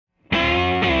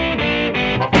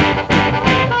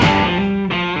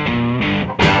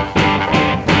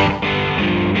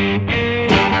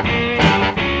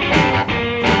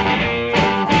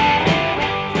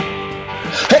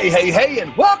Hey,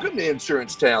 and welcome to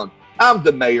Insurance Town. I'm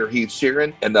the Mayor, Heath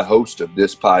Sheeran, and the host of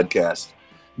this podcast.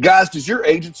 Guys, does your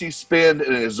agency spend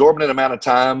an exorbitant amount of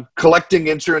time collecting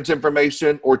insurance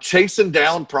information or chasing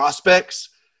down prospects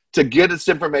to get its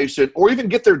information or even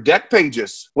get their deck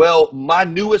pages? Well, my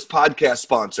newest podcast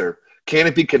sponsor,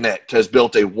 Canopy Connect, has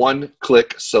built a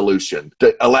one-click solution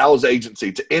that allows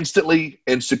agency to instantly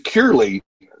and securely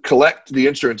collect the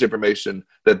insurance information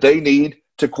that they need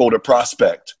to quote a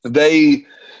prospect. They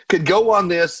can go on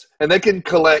this and they can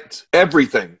collect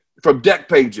everything from deck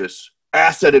pages,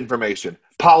 asset information,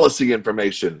 policy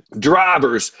information,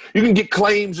 drivers. You can get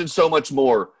claims and so much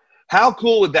more. How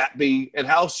cool would that be, and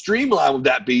how streamlined would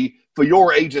that be for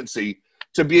your agency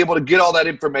to be able to get all that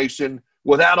information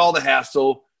without all the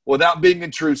hassle, without being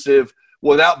intrusive,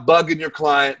 without bugging your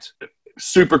client?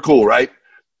 Super cool, right?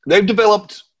 They've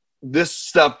developed this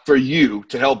stuff for you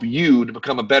to help you to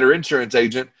become a better insurance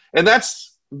agent, and that's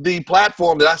the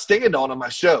platform that I stand on my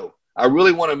show. I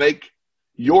really want to make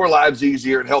your lives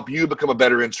easier and help you become a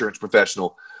better insurance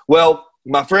professional. Well,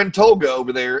 my friend Tolga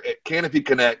over there at Canopy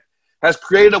Connect has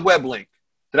created a web link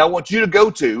that I want you to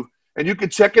go to, and you can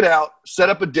check it out, set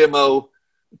up a demo,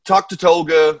 talk to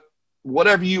Tolga,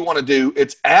 whatever you want to do.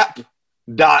 It's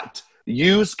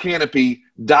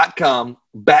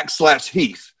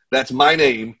app.usecanopy.com/Heath. That's my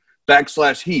name,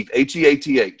 /Heath,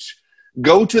 Heath.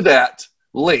 Go to that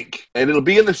link, and it'll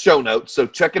be in the show notes. So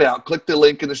check it out. Click the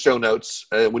link in the show notes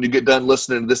when you get done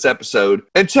listening to this episode,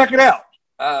 and check it out.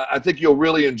 I think you'll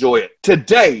really enjoy it.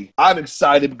 Today, I'm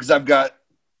excited because I've got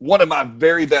one of my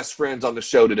very best friends on the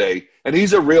show today, and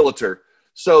he's a realtor.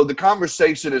 So the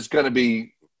conversation is going to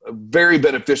be very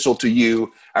beneficial to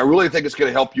you. I really think it's going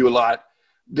to help you a lot.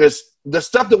 The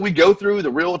stuff that we go through,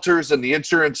 the realtors and the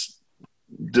insurance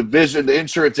division, the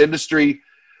insurance industry,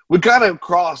 we kind of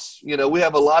cross, we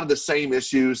have a lot of the same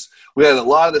issues. We have a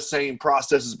lot of the same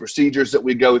processes, procedures that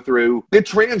we go through. It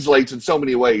translates in so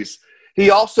many ways.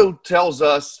 He also tells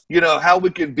us, how we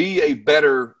can be a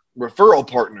better referral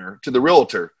partner to the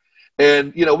realtor.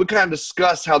 And, we kind of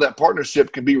discuss how that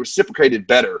partnership can be reciprocated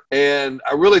better. And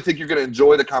I really think you're going to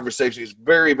enjoy the conversation. He's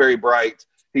very, very bright.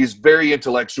 He's very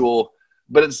intellectual.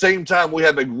 But at the same time, we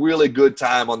have a really good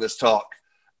time on this talk.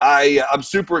 I'm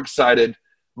super excited.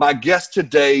 My guest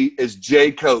today is Jay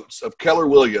Coates of Keller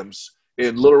Williams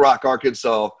in Little Rock,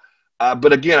 Arkansas.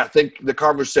 But again, I think the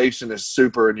conversation is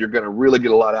super, and you're going to really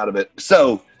get a lot out of it.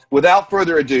 So without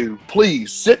further ado,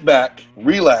 please sit back,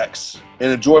 relax, and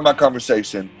enjoy my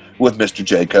conversation with Mr.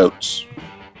 Jay Coates.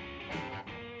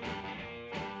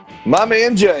 My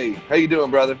man, Jay. How you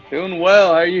doing, brother? Doing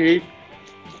well. How are you, Heath?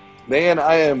 Man,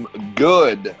 I am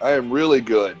good. I am really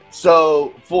good.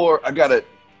 So I got to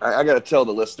tell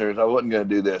the listeners, I wasn't going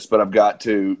to do this, but I've got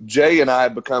to. Jay and I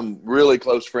have become really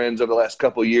close friends over the last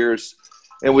couple of years,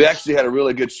 and we actually had a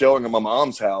really good showing at my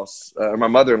mom's house, my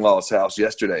mother-in-law's house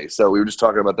yesterday. So we were just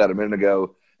talking about that a minute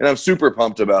ago, and I'm super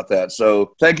pumped about that.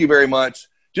 So thank you very much.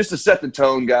 Just to set the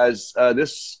tone, guys,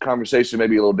 this conversation may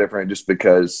be a little different just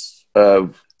because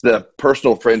of the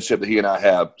personal friendship that he and I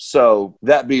have. So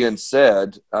that being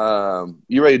said,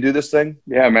 you ready to do this thing?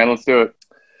 Yeah, man, let's do it.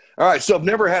 All right, so I've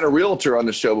never had a realtor on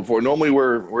the show before. Normally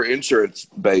we're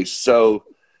insurance-based. So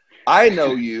I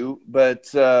know you, but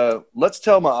let's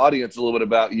tell my audience a little bit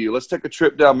about you. Let's take a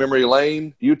trip down memory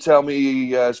lane. You tell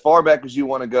me as far back as you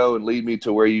want to go and lead me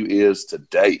to where you is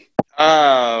today.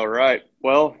 All right.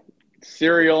 Well,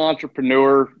 serial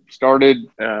entrepreneur,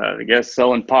 started,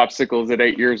 selling popsicles at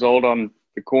 8 years old on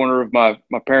the corner of my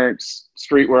parents'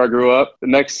 street where I grew up. The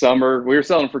next summer, we were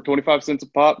selling for 25 cents a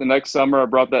pop. The next summer, I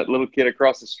brought that little kid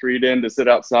across the street in to sit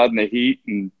outside in the heat,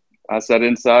 and I sat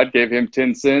inside, gave him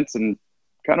 10 cents, and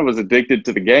kind of was addicted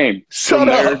to the game. Shut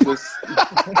up.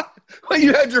 Well,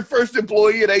 you had your first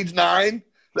employee at age 9?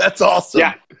 That's awesome.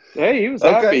 Yeah. Hey, he was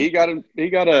happy.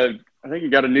 I think he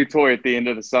got a new toy at the end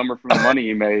of the summer from the money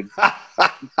he made. But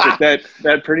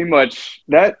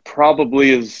that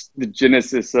probably is the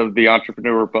genesis of the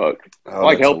entrepreneur bug. I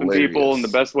like helping people, and the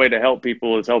best way to help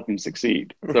people is help them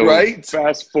succeed. So right.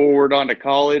 Fast forward on to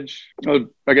college,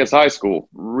 high school,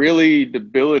 really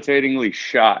debilitatingly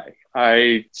shy.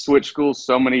 I switched schools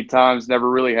so many times, never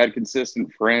really had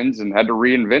consistent friends, and had to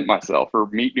reinvent myself or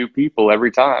meet new people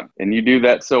every time. And you do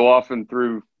that so often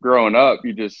through growing up,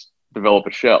 you just develop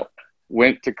a shell.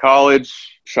 Went to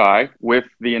college shy with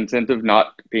the intent of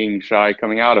not being shy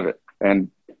coming out of it,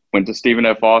 and went to Stephen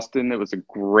F. Austin. It was a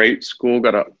great school,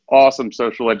 got an awesome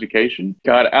social education,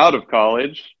 got out of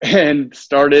college and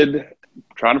started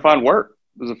trying to find work.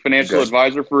 Was a financial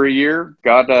advisor for a year,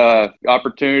 got an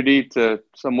opportunity to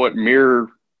somewhat mirror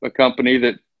a company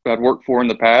that I'd worked for in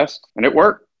the past, and it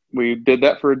worked. We did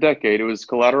that for a decade. It was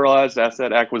collateralized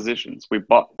asset acquisitions. We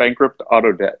bought bankrupt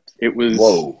auto debt. It was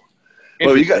Whoa.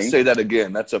 Well, you got to interesting. say that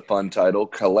again. That's a fun title.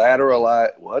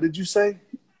 Collateralized. What did you say?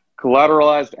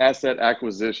 Collateralized asset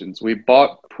acquisitions. We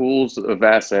bought pools of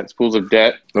assets, pools of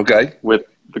debt Okay. with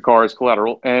the car as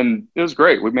collateral, and it was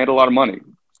great. We made a lot of money,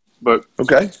 but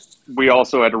Okay. we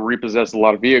also had to repossess a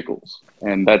lot of vehicles,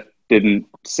 and that didn't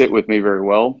sit with me very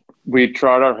well. We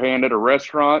tried our hand at a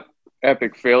restaurant.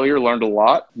 Epic failure. Learned a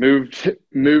lot.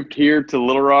 Moved here to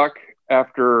Little Rock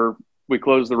after we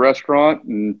closed the restaurant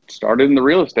and started in the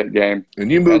real estate game.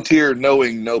 And you moved here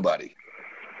knowing nobody.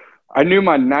 I knew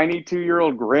my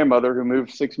 92-year-old grandmother who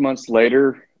moved 6 months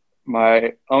later.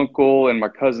 My uncle and my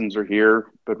cousins are here,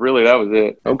 but really that was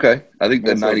it. Okay. I think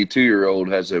the That's it. 92-year-old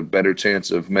has a better chance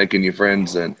of making you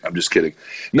friends than – I'm just kidding.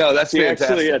 No, that's fantastic.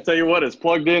 Actually, I tell you what, as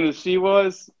plugged in as she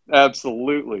was,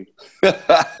 absolutely.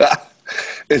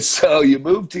 And so you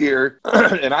moved here,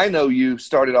 and I know you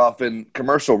started off in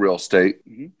commercial real estate,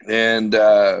 and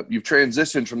you've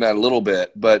transitioned from that a little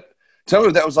bit. But tell me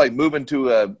what that was like moving to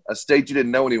a state you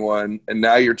didn't know anyone, and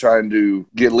now you're trying to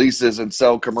get leases and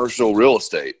sell commercial real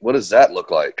estate. What does that look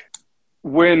like?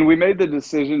 When we made the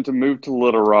decision to move to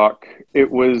Little Rock, it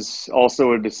was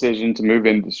also a decision to move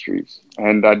industries.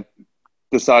 And I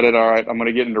decided, all right, I'm going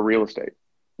to get into real estate.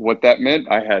 What that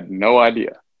meant, I had no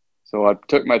idea. So I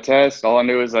took my test. All I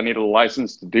knew is I needed a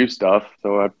license to do stuff.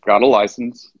 So I got a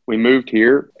license. We moved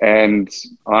here. And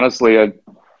honestly, I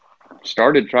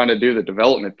started trying to do the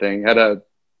development thing. Had a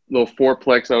little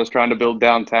fourplex I was trying to build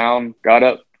downtown. Got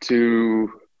up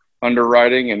to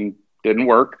underwriting and didn't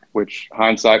work, which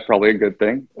hindsight, probably a good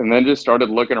thing. And then just started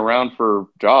looking around for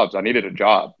jobs. I needed a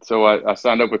job. So I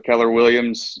signed up with Keller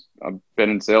Williams. I've been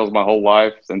in sales my whole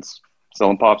life since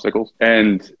selling popsicles,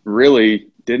 and really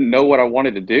didn't know what I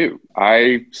wanted to do.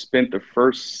 I spent the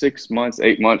first 6 months,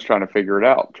 8 months trying to figure it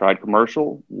out. Tried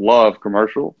commercial, love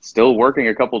commercial, still working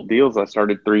a couple of deals I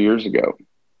started 3 years ago.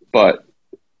 But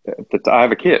I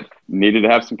have a kid, needed to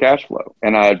have some cash flow.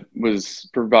 And I was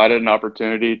provided an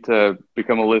opportunity to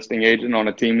become a listing agent on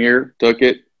a team here, took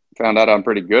it, found out I'm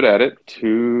pretty good at it.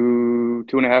 Two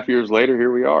and a half years later,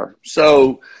 here we are.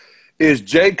 So is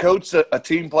Jay Coates a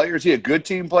team player? Is he a good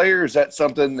team player? Is that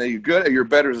something that you're good at? You're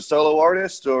better as a solo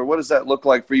artist? Or what does that look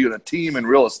like for you in a team in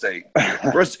real estate?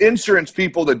 For us insurance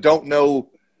people that don't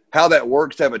know how that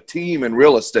works to have a team in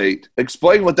real estate,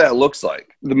 explain what that looks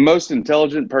like. The most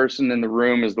intelligent person in the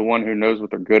room is the one who knows what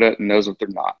they're good at and knows what they're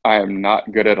not. I am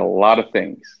not good at a lot of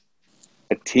things.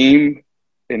 A team,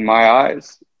 in my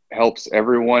eyes, helps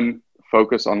everyone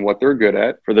focus on what they're good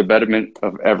at for the betterment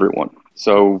of everyone.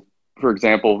 So, for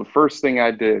example, the first thing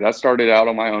I did, I started out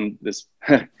on my own. This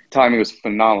timing was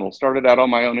phenomenal. Started out on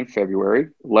my own in February,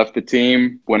 left the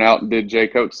team, went out and did Jay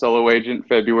Coates solo agent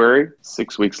February.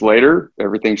 6 weeks later,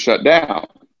 everything shut down.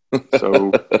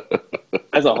 So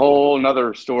that's a whole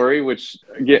nother story, which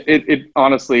it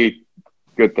honestly,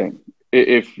 good thing.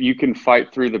 If you can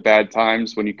fight through the bad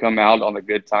times, when you come out on the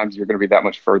good times, you're going to be that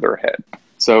much further ahead.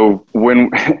 So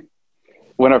when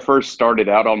I first started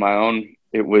out on my own,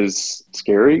 it was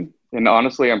scary. And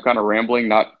honestly, I'm kind of rambling,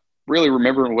 not really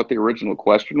remembering what the original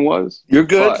question was. You're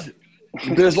good.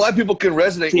 There's a lot of people can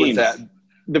resonate with that.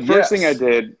 The first thing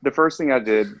I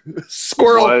did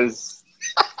Squirrel. was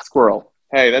squirrel.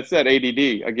 Hey, that's that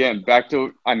ADD. Again, back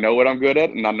to I know what I'm good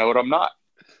at and I know what I'm not.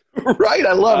 Right.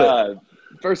 I love it.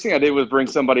 First thing I did was bring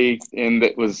somebody in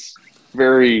that was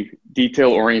very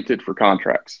detail oriented for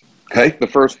contracts. Okay.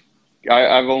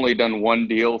 I've only done one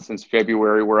deal since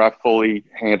February where I fully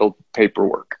handled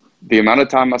paperwork. The amount of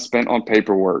time I spent on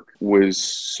paperwork was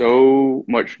so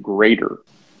much greater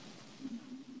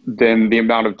than the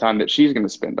amount of time that she's going to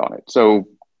spend on it. So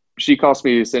she cost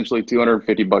me essentially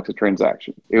 $250 a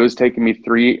transaction. It was taking me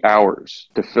 3 hours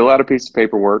to fill out a piece of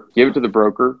paperwork, give it to the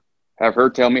broker, have her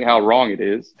tell me how wrong it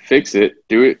is, fix it,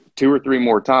 do it 2 or 3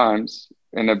 more times.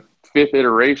 And the 5th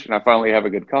iteration, I finally have a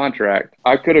good contract.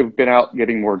 I could have been out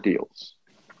getting more deals,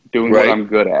 doing what I'm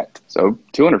good at. So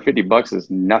 $250 is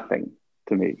nothing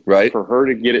to me. Right. For her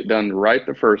to get it done right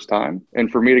the first time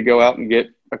and for me to go out and get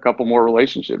a couple more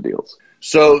relationship deals.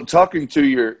 So talking to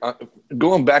your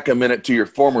going back a minute to your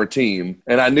former team,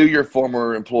 and I knew your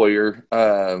former employer,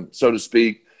 so to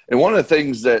speak. And one of the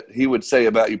things that he would say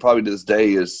about you probably to this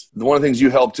day is one of the things you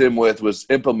helped him with was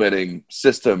implementing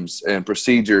systems and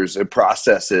procedures and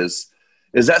processes.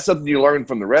 Is that something you learned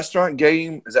from the restaurant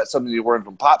game? Is that something you learned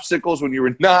from popsicles when you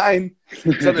were 9?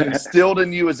 Something instilled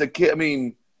in you as a kid? I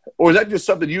mean, or is that just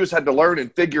something you just had to learn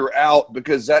and figure out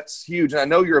because that's huge? And I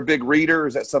know you're a big reader.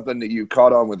 Is that something that you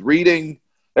caught on with reading?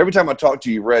 Every time I talk to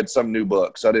you, you've read some new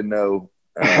book. So I didn't know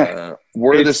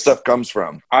where this stuff comes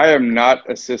from. I am not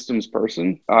a systems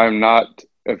person. I'm not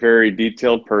a very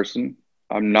detailed person.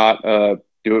 I'm not a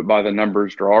do it by the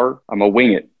numbers drawer. I'm a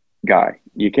wing it guy.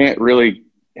 You can't really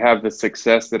have the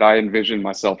success that I envisioned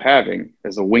myself having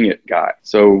as a wing it guy.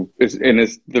 So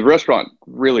the restaurant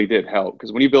really did help,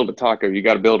 because when you build a taco, you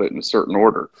got to build it in a certain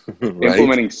order. Right.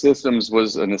 Implementing systems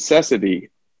was a necessity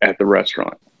at the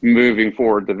restaurant. Moving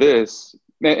forward to this,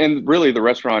 and really the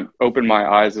restaurant opened my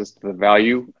eyes as to the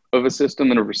value of a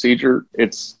system and a procedure.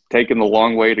 It's taken the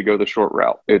long way to go the short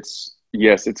route. It's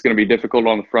going to be difficult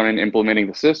on the front end implementing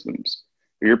the systems.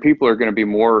 Your people are going to be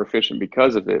more efficient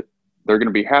because of it. They're going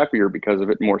to be happier because of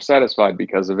it, more satisfied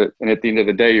because of it. And at the end of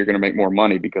the day, you're going to make more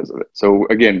money because of it. So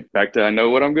again, back to I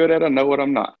know what I'm good at, I know what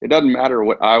I'm not. It doesn't matter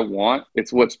what I want.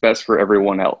 It's what's best for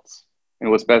everyone else. And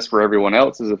what's best for everyone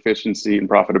else is efficiency and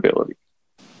profitability.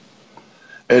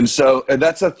 And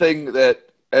that's a thing that,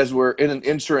 as we're in an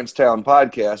Insurance Town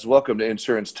podcast, welcome to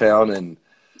Insurance Town. And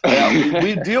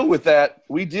we deal with that.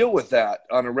 We deal with that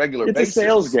on a regular basis. It's a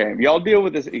sales game. Y'all deal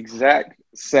with this exact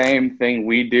same thing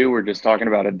we do. We're just talking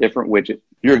about a different widget.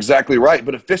 You're exactly right.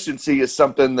 But efficiency is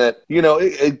something that,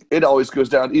 it always goes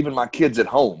down. Even my kids at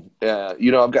home.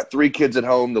 I've got 3 kids at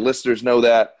home. The listeners know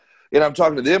that. And I'm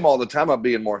talking to them all the time about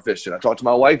being more efficient. I talk to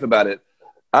my wife about it.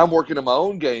 I'm working on my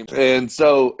own game. And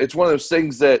so it's one of those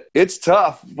things that it's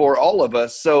tough for all of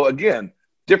us. So again,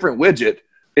 different widget.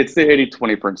 It's the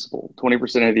 80-20 principle.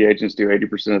 20% of the agents do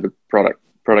 80% of the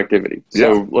productivity.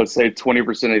 So let's say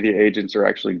 20% of the agents are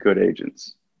actually good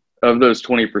agents. Of those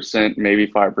 20%, maybe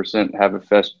 5% have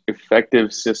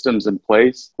effective systems in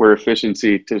place where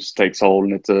efficiency just takes hold,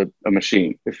 and it's a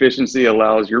machine. Efficiency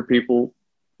allows your people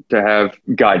to have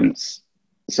guidance.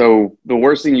 So the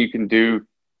worst thing you can do,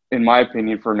 in my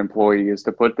opinion, for an employee is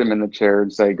to put them in the chair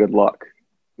and say, good luck,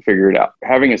 figure it out.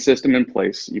 Having a system in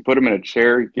place, you put them in a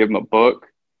chair, give them a book,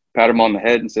 pat them on the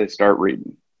head and say, start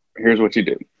reading. Here's what you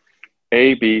do.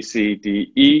 A, B, C,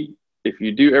 D, E. If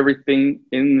you do everything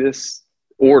in this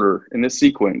order, in this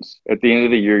sequence, at the end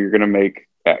of the year, you're going to make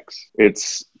X.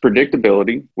 It's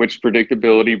predictability, which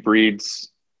predictability breeds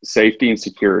safety and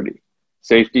security.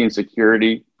 Safety and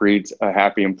security breeds a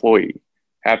happy employee.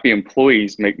 Happy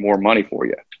employees make more money for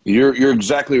you. You're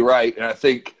exactly right. And I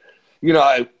think,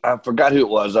 I forgot who it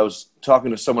was. I was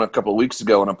talking to someone a couple of weeks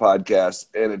ago on a podcast,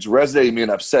 and it's resonating me,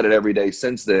 and I've said it every day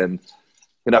since then.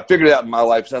 And I figured it out in my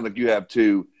life, sounds like you have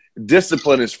too.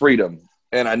 Discipline is freedom.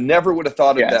 And I never would have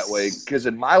thought it that way, because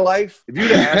in my life, if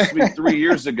you'd have asked me 3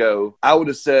 years ago, I would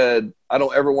have said, I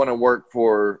don't ever want to work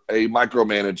for a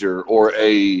micromanager or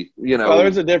Well,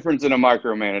 there's a difference in a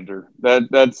micromanager.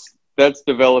 That's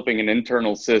developing an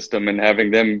internal system and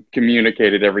having them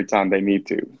communicate it every time they need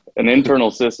to. An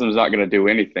internal system is not going to do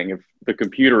anything. If the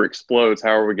computer explodes,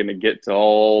 how are we going to get to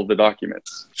all the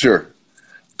documents? Sure.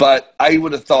 But I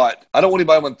would have thought, I don't want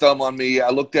anybody with a thumb on me. I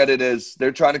looked at it as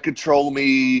they're trying to control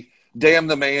me, damn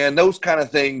the man, those kind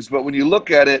of things. But when you look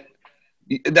at it,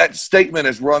 that statement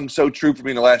has rung so true for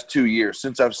me in the last 2 years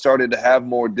since I've started to have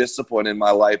more discipline in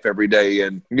my life every day.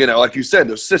 And, like you said,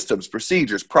 those systems,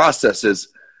 procedures, processes,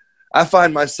 I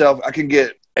find myself, I can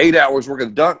get 8 hours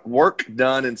work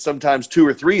done in sometimes 2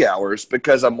 or 3 hours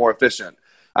because I'm more efficient.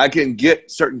 I can get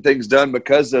certain things done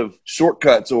because of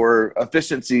shortcuts or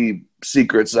efficiency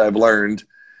secrets I've learned.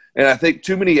 And I think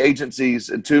too many agencies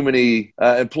and too many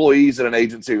employees at an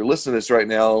agency are listening to this right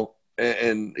now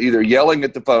and either yelling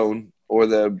at the phone or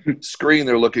the screen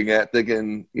they're looking at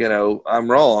thinking, I'm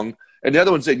wrong. And the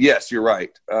other one said, yes, you're right.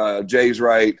 Jay's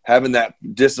right. Having that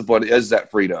discipline is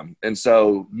that freedom. And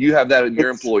so you have that in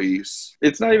your employees.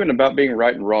 It's not even about being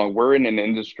right and wrong. We're in an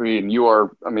industry and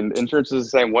insurance is the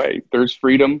same way. There's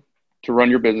freedom to run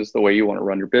your business the way you want to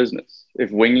run your business. If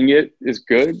winging it is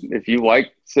good, if you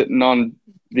like sitting on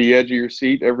the edge of your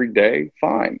seat every day,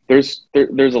 fine. There's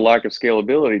a lack of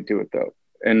scalability to it though.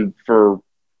 And for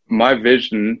my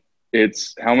vision,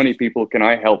 it's how many people can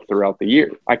I help throughout the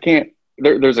year? I can't.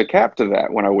 There's a cap to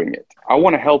that when I wing it. I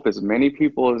want to help as many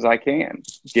people as I can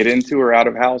get into or out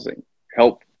of housing,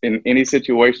 help in any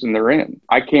situation they're in.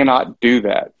 I cannot do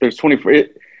that. There's 24.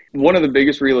 One of the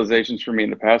biggest realizations for me in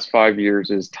the past 5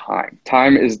 years is time.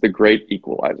 Time is the great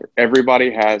equalizer.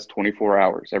 Everybody has 24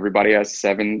 hours. Everybody has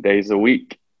 7 days a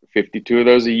week, 52 of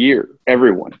those a year.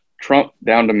 Everyone, Trump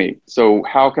down to me. So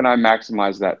how can I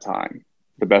maximize that time?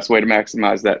 The best way to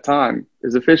maximize that time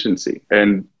is efficiency.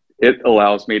 And it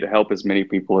allows me to help as many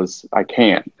people as I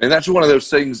can. And that's one of those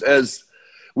things, as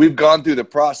we've gone through the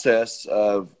process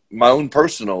of my own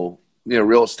personal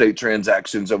real estate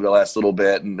transactions over the last little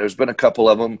bit, and there's been a couple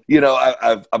of them.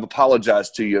 I've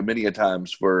apologized to you many a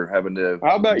times for having to.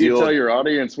 How about you tell your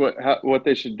audience what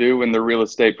they should do when the real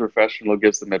estate professional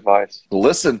gives them advice?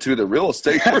 Listen to the real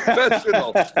estate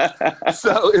professional.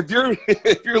 So if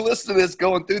you're listening to this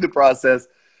going through the process,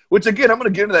 which again, I'm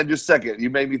going to get into that in just a second. You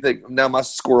made me think now my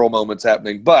squirrel moment's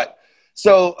happening, but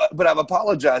I've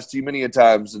apologized to you many a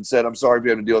times and said, I'm sorry if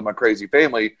you have to deal with my crazy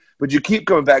family, but you keep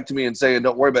coming back to me and saying,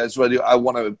 don't worry about it. This is what I do. I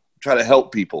want to try to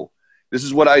help people. This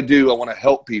is what I do. I want to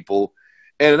help people.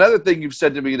 And another thing you've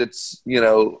said to me that's,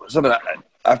 something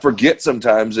I forget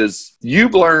sometimes is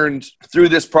you've learned through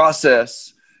this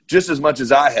process just as much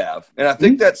as I have. And I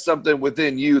think that's something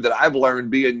within you that I've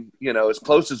learned being, as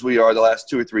close as we are the last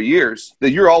 2 or 3 years,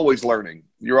 that you're always learning.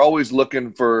 You're always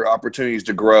looking for opportunities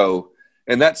to grow.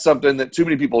 And that's something that too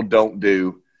many people don't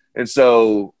do. And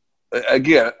so,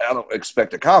 again, I don't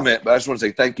expect a comment, but I just want to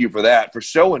say thank you for that, for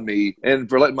showing me and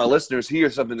for letting my listeners hear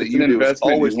something that you do. Is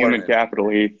always human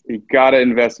capital. You got to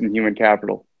invest in human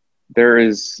capital.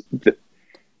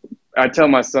 I tell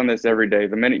my son this every day.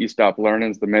 The minute you stop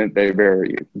learning is the minute they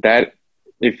bury you. That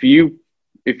if you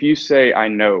say, I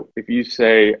know, if you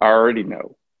say, I already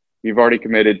know, you've already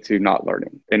committed to not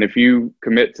learning. And if you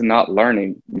commit to not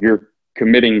learning, you're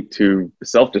committing to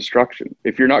self-destruction.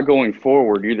 If you're not going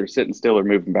forward, you're either sitting still or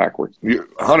moving backwards. You're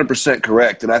 100%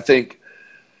 correct. And I think,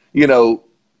 I'll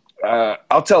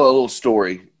tell a little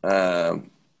story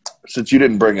since you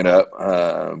didn't bring it up.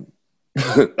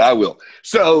 I will.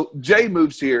 So Jay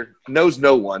moves here, knows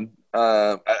no one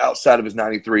outside of his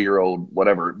 93-year-old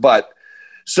whatever. But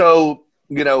so,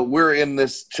 we're in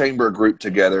this chamber group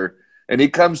together. And he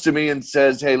comes to me and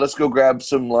says, hey, let's go grab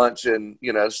some lunch and,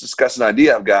 let's discuss an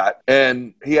idea I've got.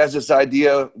 And he has this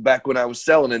idea back when I was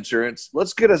selling insurance.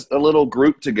 Let's get a little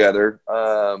group together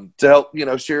to help,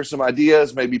 share some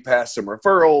ideas, maybe pass some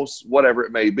referrals, whatever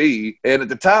it may be. And at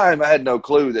the time, I had no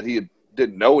clue that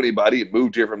didn't know anybody. He had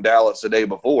moved here from Dallas the day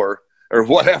before or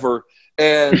whatever.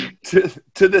 And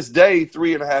to this day,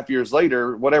 3.5 years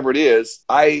later, whatever it is,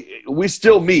 we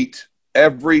still meet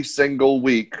every single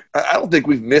week. I don't think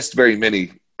we've missed very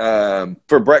many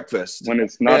for breakfast. When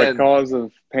it's not a cause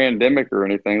of pandemic or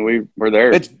anything, we're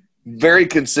there. It's very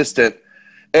consistent.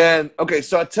 And okay,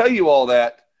 so I tell you all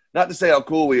that, not to say how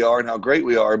cool we are and how great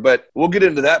we are, but we'll get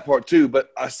into that part too. But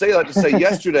I say that to say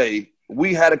yesterday,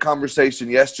 we had a conversation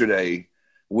yesterday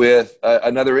with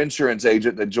another insurance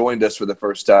agent that joined us for the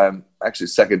first time, actually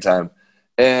second time.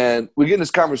 And we get in this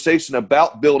conversation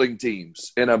about building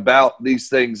teams and about these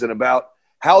things and about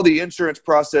how the insurance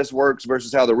process works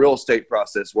versus how the real estate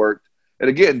process worked. And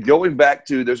again, going back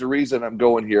to, there's a reason I'm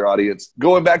going here, audience,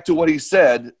 going back to what he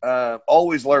said,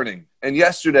 always learning. And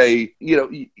yesterday,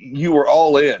 you were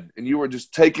all in and you were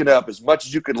just taking up as much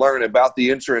as you could learn about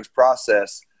the insurance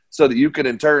process so that you can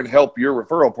in turn help your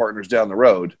referral partners down the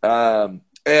road.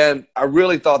 And I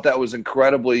really thought that was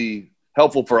incredibly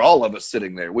helpful for all of us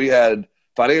sitting there. We had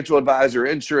financial advisor,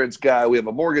 insurance guy, we have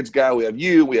a mortgage guy, we have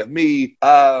you, we have me.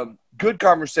 Good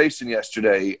conversation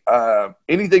yesterday.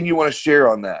 Anything you want to share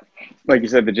on that? Like you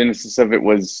said, the genesis of it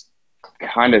was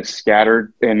kind of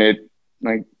scattered, and it,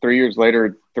 like 3 years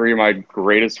later, 3 of my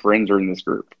greatest friends are in this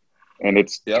group, and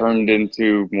it's turned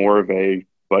into more of a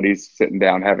buddies sitting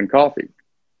down having coffee,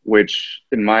 which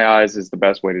in my eyes is the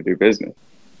best way to do business.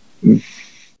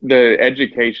 The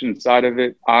education side of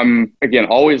it, I'm, again,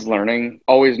 always learning,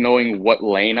 always knowing what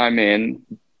lane I'm in,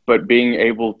 but being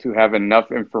able to have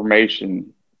enough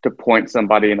information to point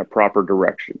somebody in a proper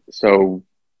direction. So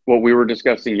what we were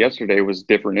discussing yesterday was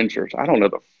different insurance. I don't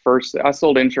know I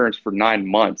sold insurance for 9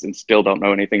 months and still don't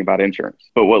know anything about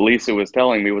insurance. But what Lisa was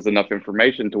telling me was enough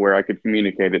information to where I could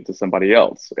communicate it to somebody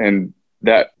else. And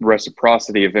that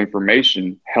reciprocity of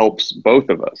information helps both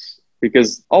of us.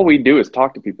 Because all we do is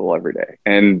talk to people every day.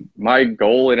 And my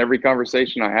goal in every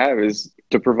conversation I have is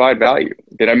to provide value.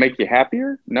 Did I make you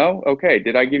happier? No? Okay.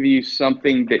 Did I give you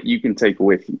something that you can take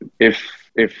with you?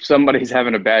 If somebody's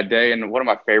having a bad day, and one of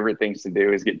my favorite things to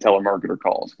do is get telemarketer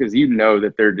calls, because you know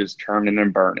that they're just turning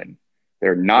and burning.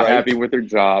 They're not happy with their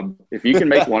job. If you can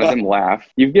make one of them laugh,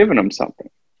 you've given them something.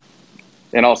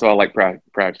 And also I like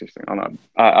practicing.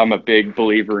 I'm a big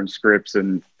believer in scripts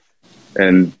and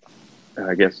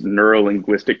I guess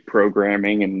neuro-linguistic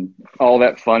programming and all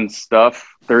that fun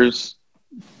stuff. There's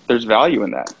value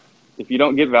in that. If you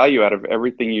don't get value out of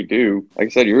everything you do, like I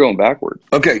said, you're going backward.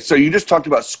 Okay, so you just talked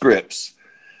about scripts.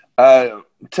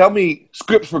 Tell me,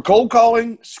 scripts for cold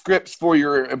calling, scripts for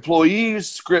your employees,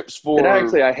 scripts for... And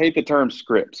actually, I hate the term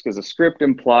scripts because a script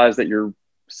implies that you're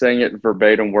saying it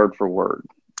verbatim, word for word.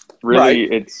 Really,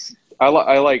 it's... I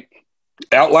like...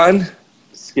 Outline?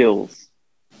 Skills.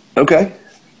 Okay.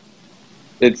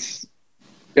 It's,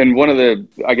 and one of the,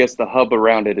 I guess the hub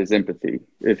around it is empathy.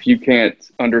 If you can't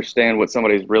understand what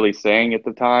somebody's really saying at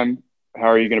the time, how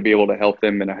are you going to be able to help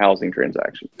them in a housing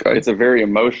transaction? Okay. It's a very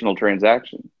emotional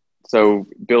transaction. So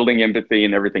building empathy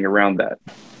and everything around that.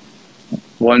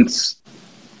 Once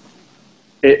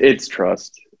it's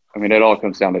trust. I mean, it all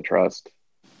comes down to trust.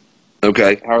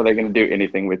 Okay. How are they going to do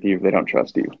anything with you if they don't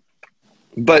trust you?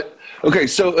 But okay,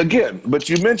 so again, but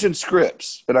you mentioned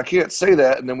scripts, and I can't say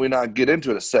that, and then we not get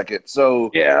into it a second.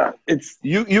 So Yeah, it's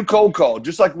you cold call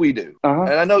just like we do, Uh-huh.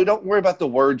 and I know don't worry about the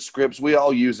word scripts. We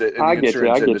all use it in I the get you,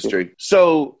 insurance I get you. industry,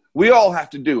 so we all have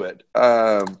to do it.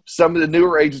 Some of the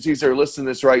newer agencies that are listening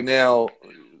to this right now,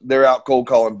 they're out cold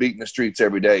calling, beating the streets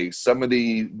every day. Some of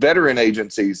the veteran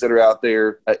agencies that are out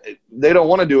there, they don't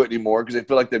want to do it anymore because they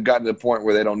feel like they've gotten to the point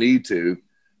where they don't need to.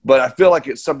 But I feel like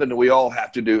it's something that we all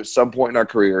have to do at some point in our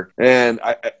career. And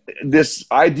this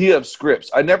idea of scripts,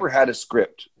 I never had a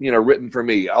script, written for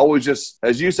me. I always just,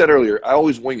 as you said earlier, I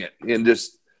always wing it and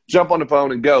just jump on the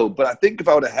phone and go. But I think if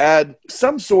I would have had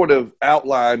some sort of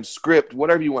outline, script,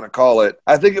 whatever you want to call it,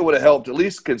 I think it would have helped at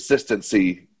least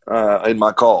consistency in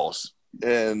my calls.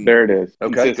 And there it is.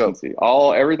 Okay, Consistency.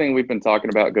 Everything we've been talking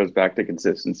about goes back to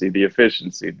consistency, the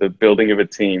efficiency, the building of a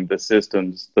team, the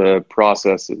systems, the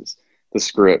processes, the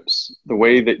scripts, the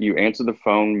way that you answer the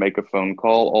phone, make a phone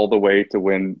call, all the way to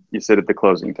when you sit at the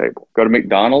closing table. Go to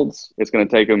McDonald's, it's going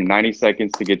to take them 90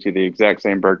 seconds to get you the exact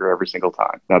same burger every single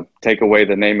time. Now, take away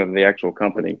the name of the actual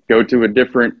company. Go to a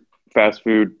different fast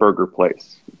food burger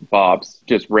place, Bob's,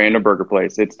 just random burger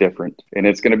place. It's different. And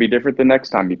it's going to be different the next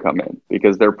time you come in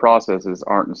because their processes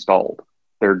aren't installed.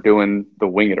 They're doing the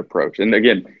wing it approach. And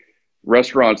again,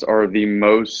 restaurants are the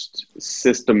most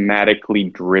systematically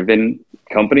driven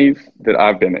companies that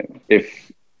I've been in.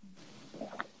 If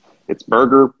it's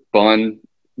burger, bun,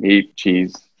 meat,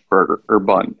 cheese, burger, or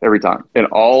bun every time. And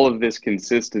all of this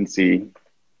consistency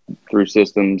through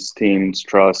systems, teams,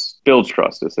 trust, builds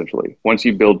trust, essentially. Once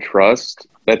you build trust,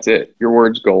 that's it. Your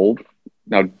word's gold.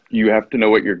 Now, you have to know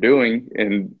what you're doing.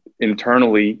 And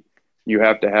internally, you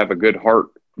have to have a good heart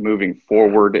moving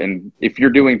forward. And if you're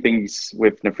doing things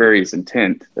with nefarious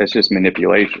intent, that's just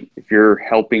manipulation. If you're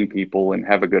helping people and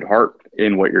have a good heart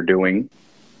in what you're doing,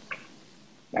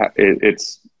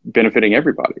 it's benefiting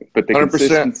everybody. But the 100%.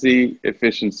 Consistency,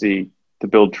 efficiency to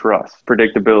build trust,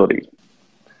 predictability.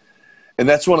 And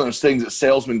that's one of those things that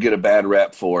salesmen get a bad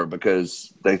rap for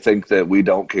because they think that we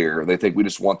don't care. They think we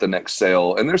just want the next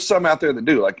sale. And there's some out there that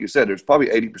do. Like you said, there's probably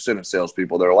 80% of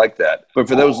salespeople that are like that. But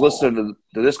for those listening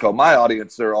to this call, my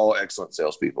audience, they're all excellent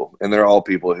salespeople. And they're all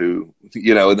people who,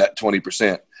 in that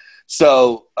 20%.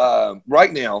 So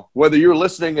right now, whether you're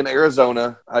listening in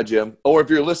Arizona, hi, Jim, or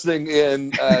if you're listening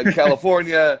in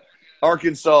California,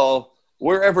 Arkansas,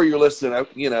 wherever you're listening,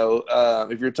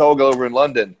 if you're Togo over in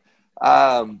London,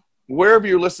 wherever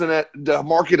you're listening at, the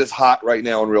market is hot right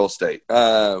now in real estate.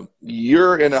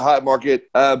 You're in a hot market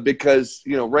because,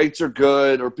 rates are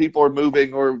good or people are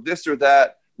moving or this or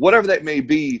that, whatever that may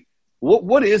be.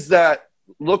 What is that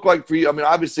look like for you? I mean,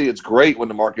 obviously it's great when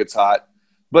the market's hot,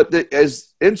 but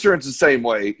as insurance the same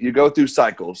way, you go through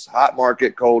cycles, hot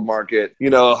market, cold market,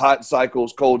 hot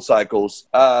cycles, cold cycles.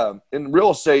 In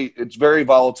real estate, it's very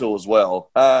volatile as well.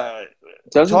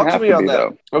 Doesn't talk to me on that.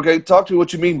 Though. Okay, talk to me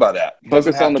what you mean by that.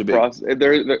 Focus on the process.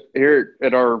 Here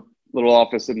at our little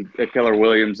office at Keller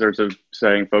Williams, there's a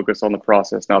saying: "Focus on the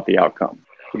process, not the outcome."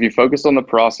 If you focus on the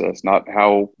process, not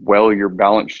how well your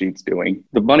balance sheet's doing,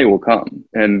 the money will come.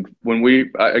 And when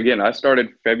I started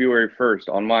February 1st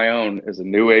on my own as a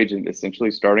new agent, essentially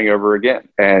starting over again.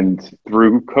 And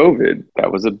through COVID,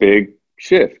 that was a big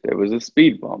shift. It was a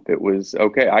speed bump. It was,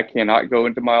 okay, I cannot go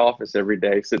into my office every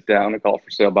day, sit down and call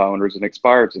for sale by owners and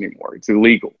expireds anymore. It's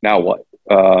illegal. Now what?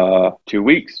 2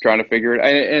 weeks trying to figure it.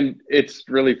 And it's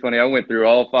really funny. I went through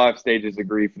all 5 stages of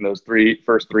grief in those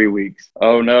first 3 weeks.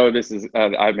 Oh no, this is,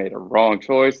 I made a wrong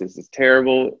choice. This is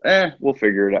terrible. We'll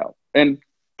figure it out. And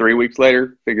 3 weeks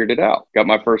later, figured it out. Got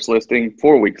my first listing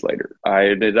 4 weeks later. I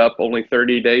ended up only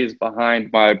 30 days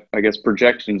behind my,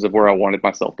 projections of where I wanted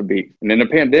myself to be. And in a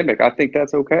pandemic, I think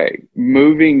that's okay.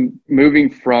 Moving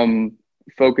from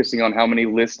focusing on how many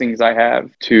listings I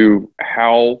have to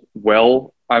how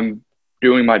well I'm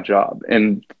doing my job.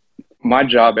 And my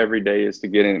job every day is to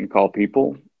get in and call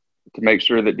people to make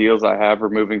sure that deals I have are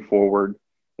moving forward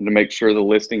and to make sure the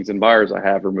listings and buyers I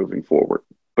have are moving forward.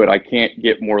 But I can't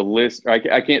get more lists. I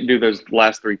can't do those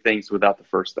last 3 things without the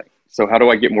first thing. So how do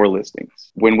I get more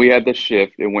listings? When we had this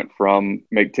shift, it went from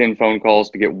make 10 phone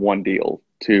calls to get 1 deal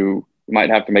to you might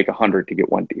have to make 100 to get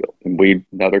 1 deal. And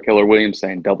another Keller Williams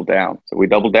saying double down. So we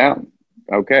doubled down.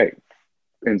 Okay.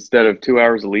 instead of 2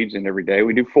 hours of lead gen every day,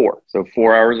 we do 4. So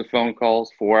 4 hours of phone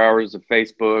calls, 4 hours of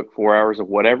Facebook, 4 hours of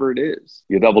whatever it is.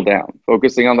 You double down,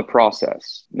 focusing on the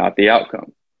process, not the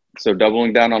outcome. So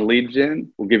doubling down on lead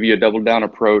gen will give you a double down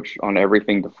approach on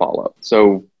everything to follow.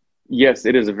 So yes,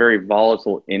 it is a very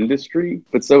volatile industry,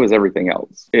 but so is everything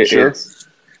else. Sure.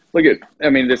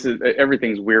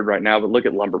 Everything's weird right now, but look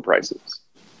at lumber prices.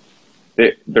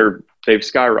 They've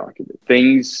skyrocketed.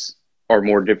 Things are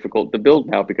more difficult to build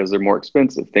now because they're more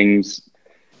expensive.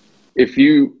 If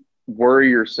you worry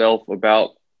yourself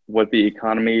about what the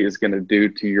economy is going to do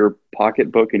to your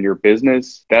pocketbook and your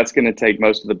business, that's going to take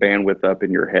most of the bandwidth up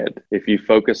in your head. If you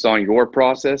focus on your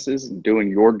processes and doing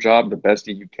your job the best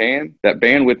that you can, that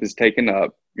bandwidth is taken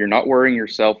up. You're not worrying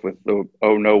yourself with the,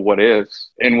 oh no, what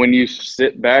ifs. And when you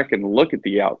sit back and look at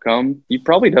the outcome, you've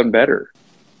probably done better.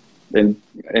 And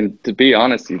to be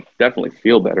honest, you definitely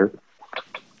feel better.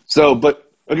 So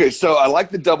I like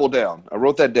the double down. I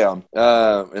wrote that down.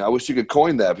 And I wish you could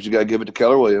coin that, but you got to give it to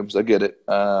Keller Williams. I get it.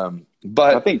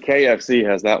 But I think KFC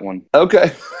has that one.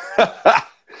 Okay.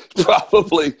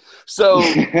 Probably. So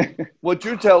what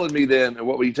you're telling me then, and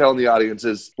what we're telling the audience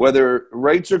is whether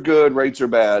rates are good, rates are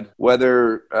bad,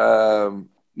 whether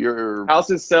your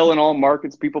houses sell in all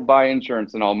markets, people buy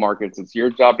insurance in all markets. It's your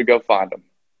job to go find them.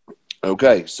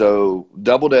 Okay. So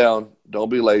double down, don't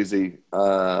be lazy,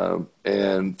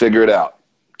 and figure it out.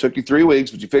 Took you 3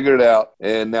 weeks, but you figured it out.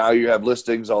 And now you have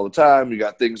listings all the time. You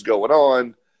got things going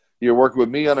on. You're working with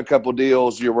me on a couple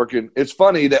deals. It's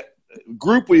funny that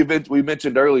group we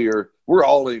mentioned earlier, we're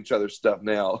all in each other's stuff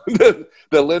now. The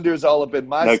lender's all up in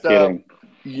my stuff. Kidding.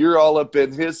 You're all up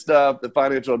in his stuff. The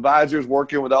financial advisor's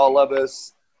working with all of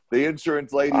us. The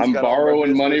insurance lady's I'm got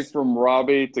borrowing money from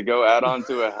Robbie to go add on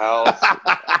to a house.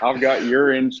 I've got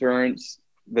your insurance.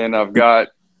 Then I've got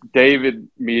David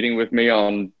meeting with me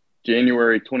on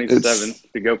January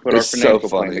 27th to go put our financial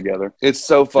plan together. It's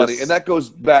so funny. And that goes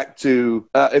back to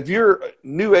if you're a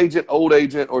new agent, old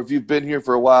agent, or if you've been here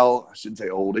for a while, I shouldn't say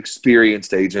old,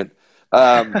 experienced agent.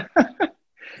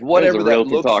 Whatever that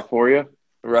looks talk for you.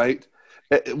 Right.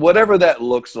 Whatever that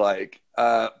looks like,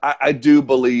 I do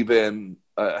believe in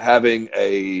having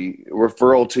a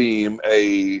referral team,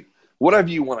 whatever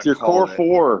you want to call it. Your core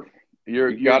 4.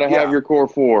 You got to have your core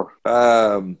 4.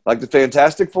 Like the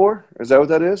Fantastic Four? Is that what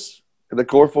that is? The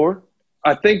core 4?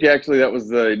 I think actually that was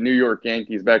the New York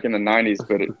Yankees back in the 90s,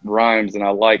 but it rhymes, and I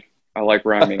like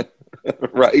rhyming.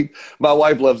 Right. My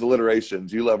wife loves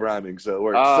alliterations. You love rhyming, so it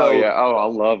works. Yeah. Oh, I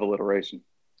love alliteration.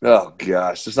 Oh,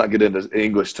 gosh. Let's not get into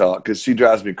English talk because she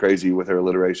drives me crazy with her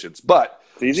alliterations. But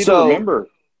it's easy to remember.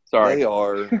 Sorry. They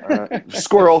are.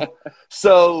 Squirrel.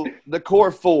 So the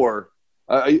core 4,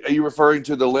 are you referring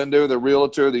to the lender, the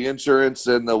realtor, the insurance,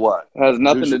 and the what? It has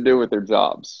nothing to do with their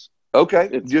jobs. Okay.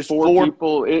 It's just 4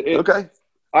 people. Okay.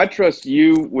 I trust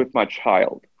you with my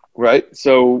child. Right.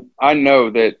 So I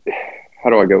know that – how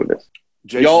do I go with this?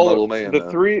 Jason, little man.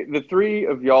 The three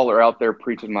of y'all are out there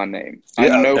preaching my name.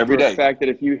 Yeah, I know every for day. a fact that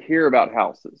if you hear about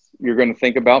houses, you're going to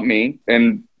think about me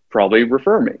and probably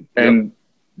refer me. And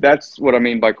that's what I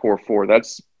mean by core 4.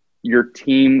 That's your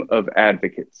team of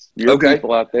advocates. Your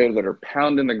people out there that are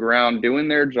pounding the ground, doing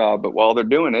their job, but while they're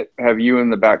doing it, have you in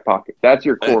the back pocket. That's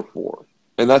your core 4.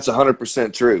 And that's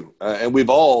 100% true. And we've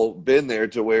all been there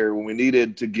to where when we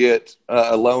needed to get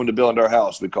a loan to build our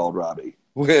house, we called Robbie.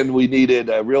 When we needed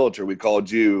a realtor, we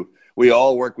called you. We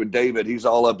all work with David. He's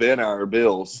all up in our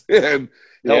bills and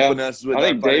helping us with. I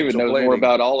think David knows more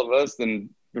about all of us than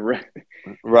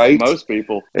right? Most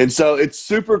people. And so it's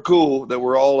super cool that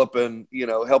we're all up in,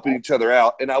 helping each other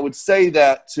out. And I would say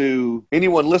that to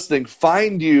anyone listening,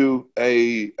 find you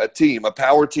a team, a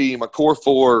power team, a core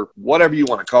 4, whatever you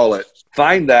want to call it.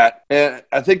 Find that. And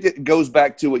I think it goes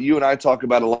back to what you and I talk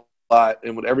about a lot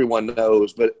and what everyone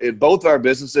knows. But in both our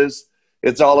businesses,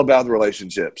 it's all about the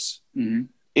relationships. Mm-hmm.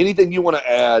 Anything you want to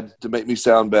add to make me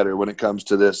sound better when it comes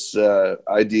to this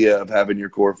idea of having your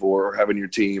core 4 or having your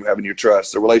team, having your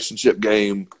trust, the relationship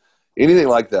game, anything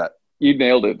like that? You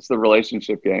nailed it. It's the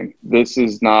relationship game.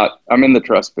 I'm in the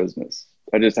trust business.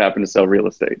 I just happen to sell real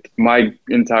estate. My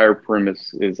entire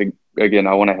premise is, again,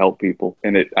 I want to help people.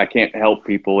 And I can't help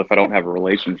people if I don't have a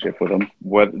relationship with them.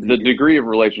 The degree of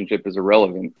relationship is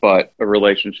irrelevant, but a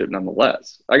relationship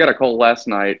nonetheless. I got a call last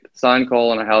night, sign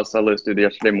call on a house I listed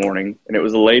yesterday morning. And it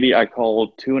was a lady I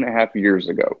called 2.5 years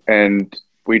ago. And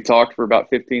we talked for about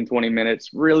 15, 20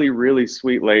 minutes. Really, really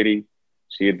sweet lady.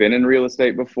 She had been in real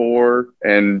estate before.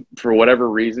 And for whatever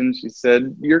reason, she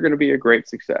said, "You're going to be a great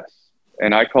success."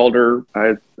 And I called her.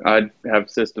 I have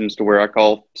systems to where I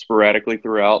call sporadically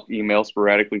throughout, email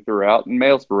sporadically throughout, and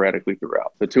mail sporadically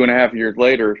throughout. So 2.5 years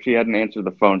later, she hadn't answered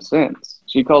the phone since.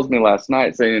 She calls me last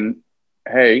night saying,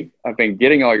 hey, I've been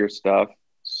getting all your stuff.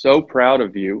 So proud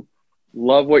of you.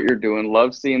 Love what you're doing.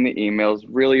 Love seeing the emails.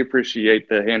 Really appreciate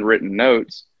the handwritten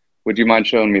notes. Would you mind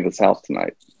showing me this house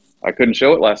tonight? I couldn't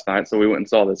show it last night, so we went and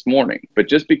saw this morning. But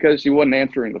just because she wasn't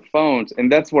answering the phones,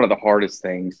 and that's one of the hardest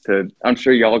things I'm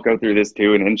sure y'all go through this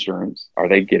too in insurance. Are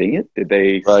they getting it? Did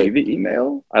they see the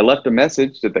email? I left a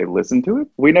message. Did they listen to it?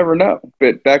 We never know.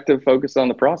 But back to focus on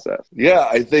the process. Yeah,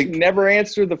 I think. Never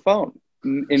answered the phone.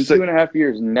 In 2.5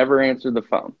 years, never answered the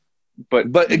phone. But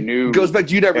it goes back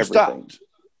to you never stopped.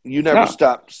 You never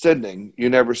stopped sending. You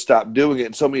never stopped doing it.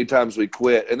 And so many times we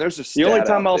quit. And there's a stat. The only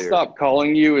time I'll stop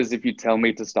calling you is if you tell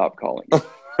me to stop calling you.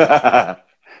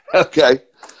 Okay.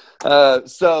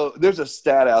 So there's a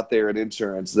stat out there in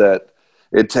insurance that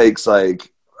it takes I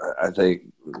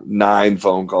think 9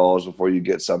 phone calls before you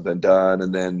get something done.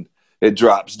 And then it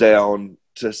drops down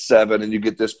to 7 and you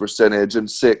get this percentage,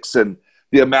 and 6. And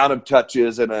the amount of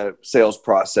touches in a sales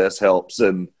process helps.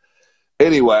 And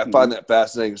anyway, I find that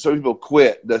fascinating. Some people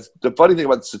quit. The funny thing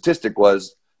about the statistic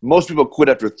was most people quit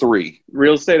after 3.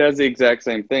 Real estate has the exact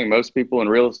same thing. Most people in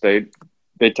real estate,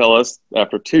 they tell us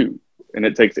after 2, and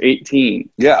it takes 18.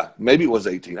 Yeah, maybe it was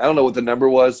 18. I don't know what the number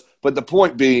was, but the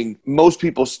point being, most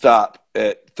people stop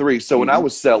at 3. So when I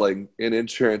was selling in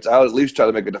insurance, I would at least try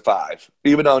to make it to 5,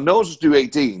 even though no one's just do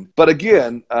 18. But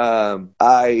again,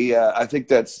 I think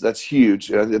that's huge.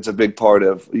 It's a big part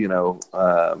of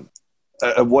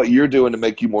of what you're doing to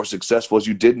make you more successful is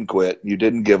you didn't quit. You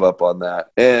didn't give up on that.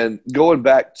 And going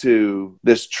back to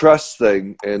this trust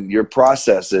thing and your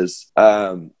processes,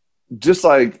 just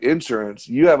like insurance,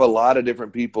 you have a lot of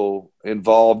different people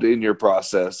involved in your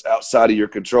process outside of your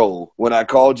control. When I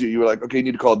called you, you were like, okay, you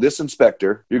need to call this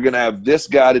inspector. You're going to have this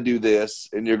guy to do this,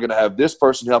 and you're going to have this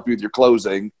person help you with your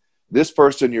closing, this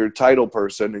person, your title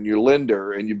person, and your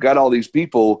lender, and you've got all these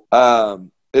people.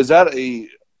 Is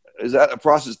that a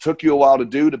process took you a while to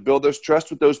do to build those trust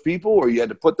with those people, or you had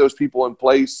to put those people in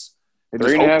place and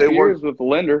 3.5 years with the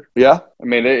lender? Yeah. I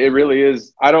mean, it really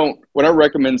is. When I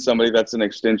recommend somebody, that's an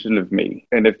extension of me.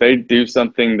 And if they do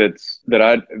something that's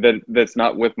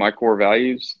not with my core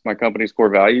values, my company's core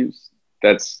values,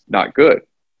 that's not good.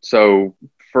 So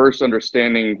first,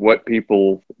 understanding what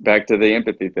people, back to the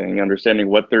empathy thing, understanding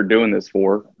what they're doing this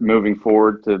for, moving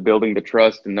forward to building the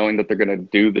trust and knowing that they're going to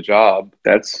do the job.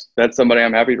 That's somebody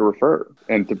I'm happy to refer.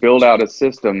 And to build out a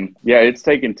system, yeah, it's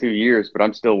taken 2 years, but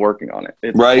I'm still working on it.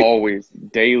 It's always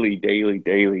daily.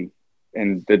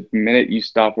 And the minute you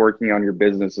stop working on your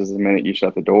business is the minute you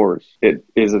shut the doors. It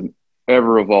is an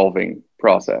ever evolving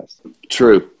process.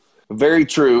 True. Very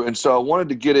true. And so I wanted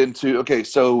to get into, okay,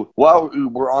 so while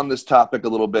we're on this topic a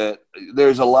little bit,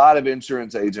 there's a lot of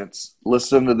insurance agents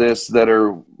listening to this that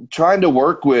are trying to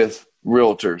work with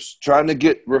realtors, trying to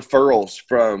get referrals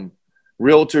from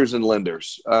realtors and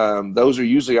lenders. Those are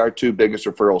usually our 2 biggest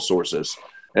referral sources.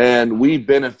 And we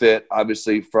benefit,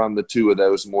 obviously, from the 2 of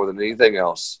those more than anything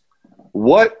else.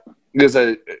 What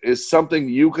is something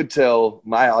you could tell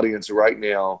my audience right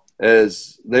now,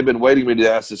 as they've been waiting me to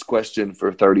ask this question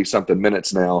for 30-something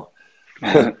minutes now?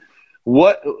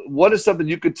 What is something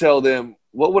you could tell them?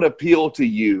 What would appeal to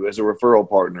you as a referral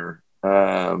partner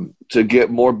to get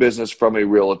more business from a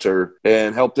realtor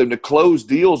and help them to close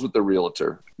deals with the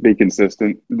realtor? Be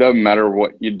consistent. Doesn't matter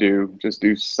what you do, just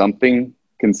do something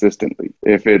consistently.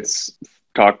 If it's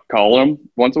call them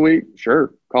once a week,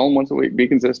 sure. Call them once a week. Be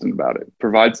consistent about it.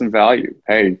 Provide some value.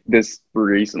 Hey, this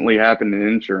recently happened in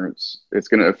insurance. It's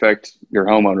going to affect your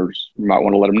homeowners. You might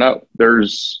want to let them know.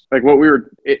 There's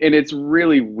and it's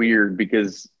really weird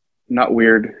because not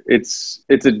weird. It's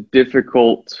a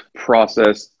difficult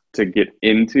process to get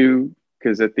into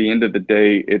because at the end of the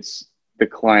day, it's the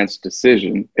client's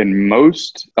decision. And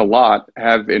a lot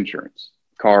have insurance,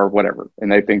 car, whatever.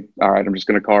 And they think, all right, I'm just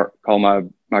going to call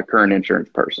my current insurance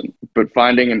person. But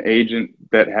finding an agent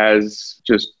that has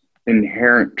just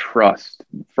inherent trust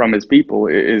from his people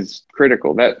is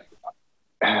critical. There's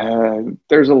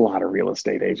a lot of real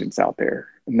estate agents out there,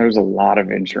 and there's a lot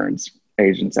of insurance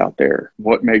agents out there.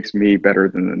 What makes me better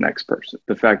than the next person?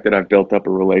 The fact that I've built up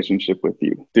a relationship with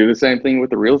you. Do the same thing with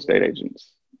the real estate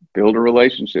agents. Build a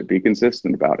relationship. Be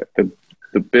consistent about it.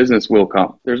 The business will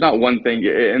come. There's not one thing,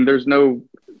 and there's no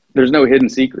hidden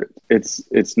secret.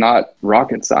 It's not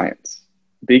rocket science.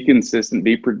 Be consistent,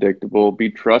 be predictable,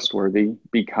 be trustworthy,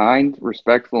 be kind,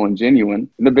 respectful, and genuine,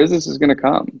 and the business is going to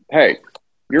come. Hey,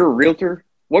 you're a realtor.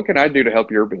 What can I do to help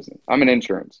your business? I'm in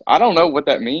insurance. I don't know what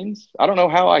that means. I don't know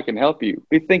how I can help you.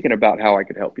 Be thinking about how I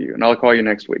could help you, and I'll call you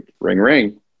next week. Ring,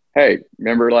 ring. Hey,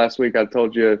 remember last week I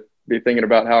told you be thinking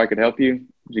about how I could help you?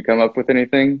 Did you come up with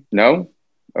anything? No?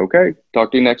 Okay,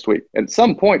 talk to you next week. At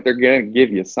some point, they're going to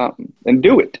give you something, and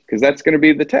do it, because that's going to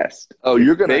be the test. Oh,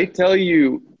 you're going to. They tell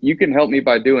you, you can help me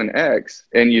by doing X,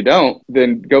 and you don't,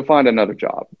 then go find another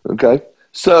job. Okay.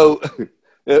 So,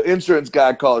 insurance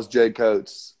guy calls Jay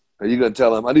Coates. Are you going to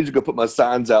tell him, I need you to go put my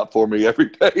signs out for me every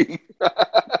day?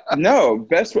 No,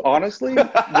 honestly,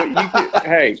 what you could,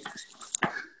 hey,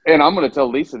 and I'm going to tell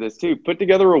Lisa this too, put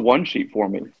together a one sheet for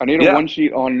me. I need a one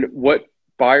sheet on what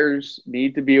buyers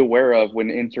need to be aware of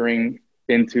when entering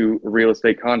into a real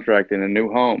estate contract in a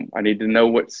new home. I need to know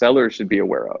what sellers should be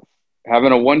aware of.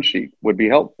 Having a one sheet would be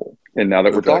helpful. And now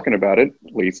that we're talking about it,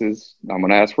 I'm going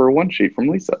to ask for a one sheet from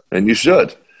Lisa. And you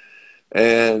should.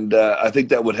 And I think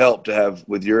that would help to have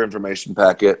with your information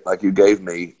packet like you gave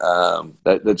me.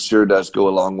 That sure does go a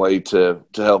long way to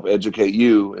help educate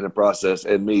you in the process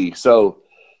and me. So,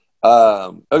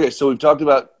 okay, so we've talked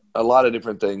about a lot of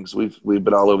different things. We've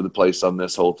been all over the place on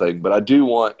this whole thing, but I do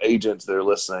want agents that are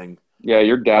listening. Yeah,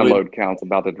 your download count's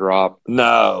about to drop.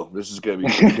 No, this is going to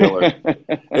be a killer.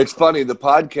 It's funny, the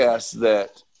podcasts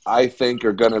that I think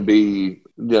are going to be,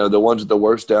 the ones with the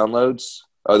worst downloads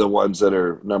are the ones that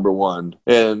are number one.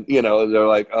 And, they're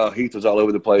like, oh, Heath was all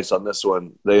over the place on this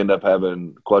one. They end up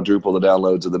having quadruple the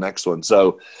downloads of the next one.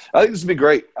 So I think this would be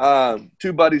great.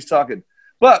 Two buddies talking.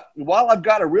 But while I've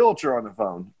got a realtor on the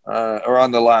phone or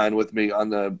on the line with me on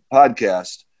the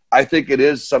podcast, I think it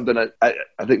is something that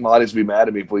I think Melodies would be mad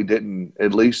at me if we didn't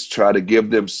at least try to give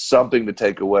them something to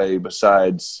take away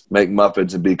besides make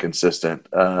muffins and be consistent.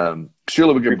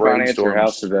 Surely we can brainstorm. Your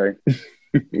house today.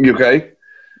 You okay?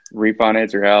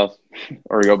 Refinance your house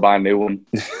or go buy a new one.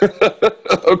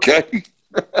 Okay.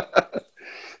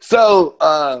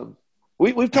 So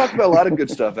we've talked about a lot of good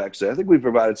stuff, actually. I think we've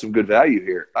provided some good value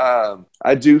here.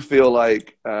 I do feel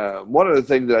like one of the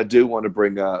things that I do want to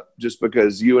bring up, just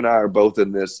because you and I are both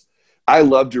in this, I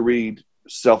love to read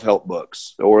self-help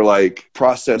books or like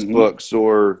process books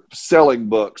or selling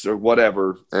books or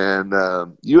whatever.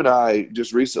 And you and I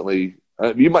just recently,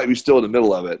 you might be still in the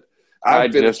middle of it. I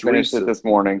just finished it this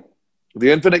morning.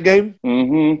 The Infinite Game?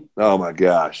 Mm-hmm. Oh, my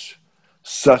gosh.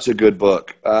 Such a good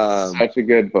book. Such a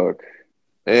good book.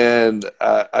 And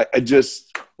I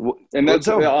just – and that's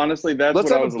honestly, that's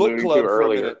what I was alluding to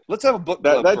earlier. Let's have a book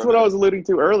club. That's what I was alluding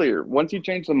to earlier. Once you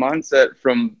change the mindset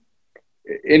from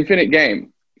infinite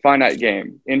game, finite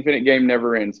game. Infinite game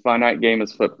never ends. Finite game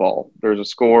is football. There's a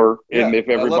score, and if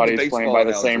everybody's playing by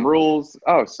the same rules,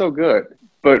 so good.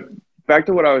 But back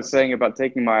to what I was saying about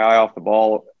taking my eye off the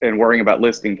ball and worrying about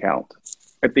listing count.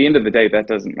 At the end of the day, that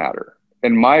doesn't matter.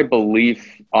 And my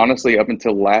belief, honestly, up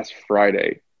until last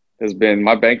Friday, has been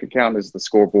my bank account is the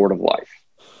scoreboard of life.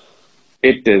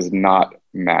 It does not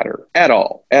matter at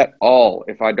all,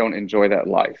 if I don't enjoy that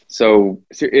life. So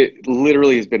it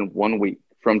literally has been 1 week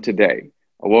from today.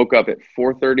 I woke up at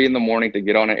 4:30 in the morning to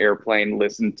get on an airplane,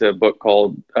 listen to a book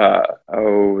called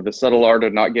The Subtle Art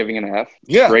of Not Giving an F,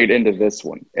 straight into this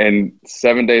one. And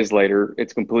 7 days later,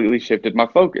 it's completely shifted my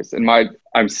focus. And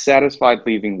I'm satisfied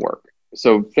leaving work.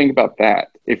 So think about that.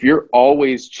 If you're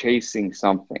always chasing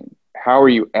something, how are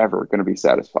you ever going to be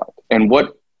satisfied? And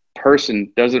what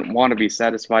person doesn't want to be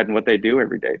satisfied in what they do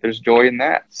every day? There's joy in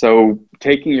that. So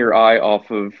taking your eye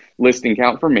off of listing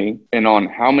count for me and on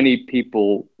how many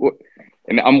people,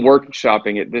 and I'm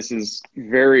workshopping it. This is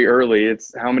very early.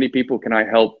 It's how many people can I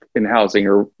help in housing,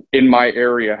 or in my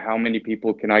area, how many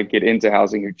people can I get into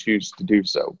housing who choose to do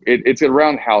so? It's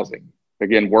around housing.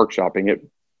 Again, workshopping it.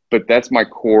 But that's my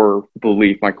core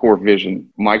belief, my core vision.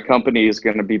 My company is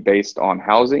going to be based on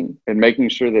housing and making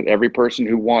sure that every person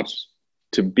who wants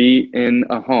to be in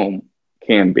a home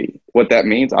can be. What that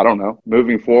means, I don't know.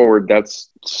 Moving forward, that's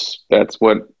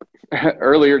what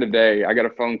earlier today, I got a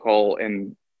phone call,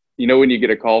 and when you get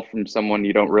a call from someone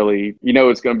you don't really,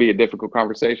 it's going to be a difficult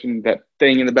conversation, that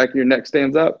thing in the back of your neck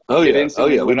stands up. Oh yeah.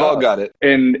 We've all got it.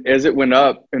 And as it went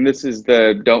up, and this is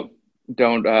the don't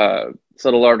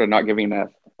subtle art of not giving an F.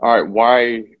 All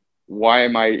right, why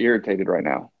am I irritated right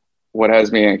now? What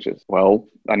has me anxious? Well,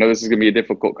 I know this is going to be a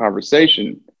difficult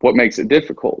conversation. What makes it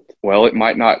difficult? Well, it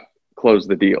might not close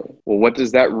the deal. Well, what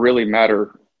does that really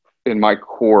matter in my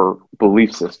core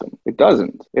belief system? It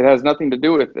doesn't. It has nothing to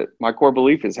do with it. My core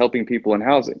belief is helping people in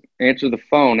housing. Answer the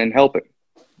phone and helping.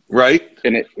 Right.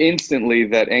 And instantly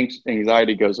that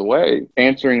anxiety goes away.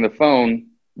 Answering the phone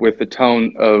with the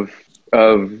tone of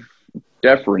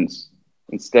deference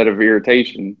instead of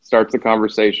irritation starts the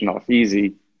conversation off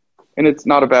easy, and it's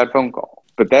not a bad phone call.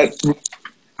 But that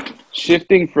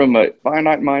shifting from a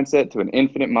finite mindset to an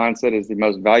infinite mindset is the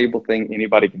most valuable thing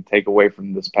anybody can take away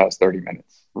from this past 30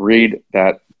 minutes. Read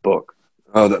that book.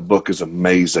 Oh, that book is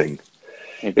amazing.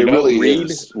 If you It don't really read,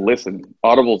 is. listen.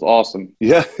 Audible's awesome.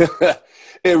 Yeah,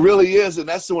 it really is. And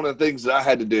that's one of the things that I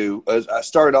had to do. I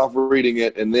started off reading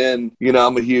it, and then,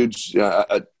 I'm a huge,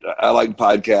 I like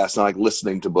podcasts and I like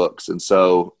listening to books. And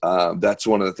so that's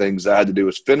one of the things I had to do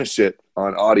was finish it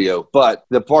on audio. But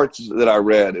the parts that I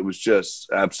read, it was just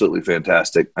absolutely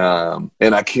fantastic. And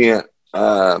I can't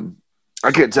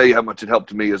tell you how much it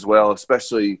helped me as well,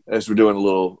 especially as we're doing a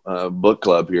little book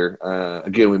club here.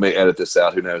 Again, we may edit this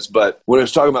out, who knows. But when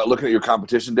it's talking about looking at your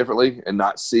competition differently and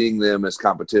not seeing them as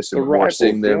competition, but more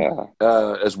seeing them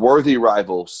as worthy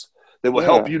rivals that will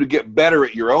help you to get better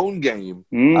at your own game.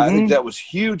 I think that was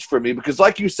huge for me because,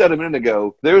 like you said a minute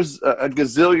ago, there's a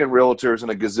gazillion realtors and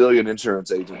a gazillion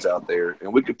insurance agents out there.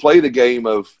 And we could play the game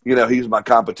of, he's my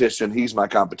competition, he's my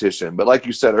competition. But like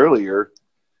you said earlier,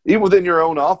 even within your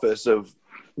own office,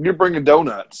 you're bringing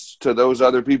donuts to those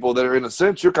other people that are, in a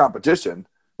sense, your competition.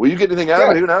 Will you get anything out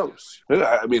of it? Who knows?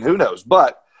 I mean, who knows?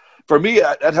 But for me,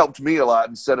 that helped me a lot.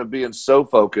 Instead of being so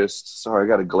focused, sorry, I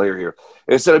got a glare here.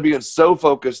 Instead of being so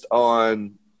focused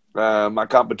on my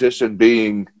competition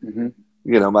being,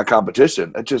 my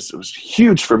competition, it was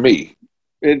huge for me.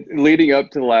 Leading up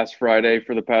to last Friday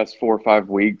for the past 4 or 5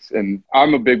 weeks, and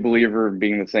I'm a big believer in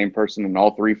being the same person in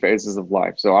all 3 phases of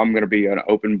life. So I'm going to be an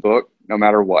open book no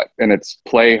matter what, and it's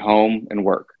play, home, and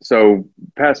work. So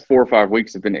past 4 or 5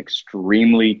 weeks have been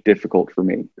extremely difficult for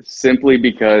me, simply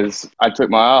because I took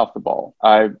my eye off the ball.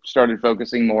 I started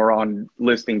focusing more on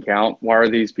listing count. Why are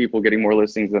these people getting more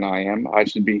listings than I am? I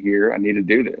should be here. I need to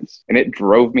do this. And it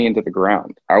drove me into the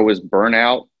ground. I was burnt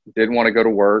out. Didn't want to go to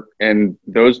work. And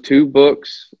those 2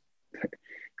 books,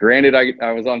 granted,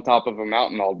 I was on top of a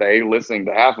mountain all day listening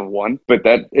to half of one, but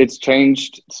it's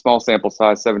changed. Small sample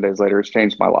size, 7 days later, it's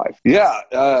changed my life. Yeah.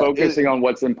 Focusing on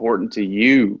what's important to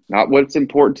you, not what's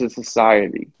important to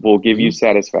society, will give you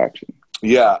satisfaction.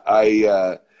 Yeah.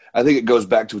 I think it goes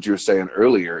back to what you were saying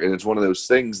earlier. And it's one of those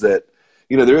things that,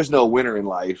 there is no winner in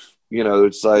life.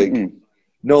 It's like,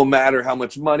 no matter how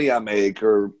much money I make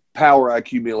or power I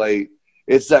accumulate,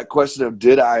 it's that question of,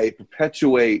 did I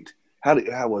perpetuate?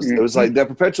 It was like, did I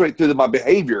perpetuate through my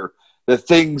behavior the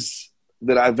things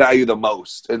that I value the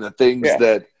most and the things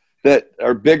that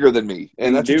are bigger than me?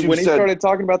 And that's what you when said. He started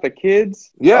talking about the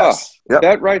kids, yes,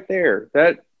 that right there,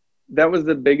 that was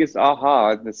the biggest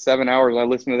aha in the 7 hours I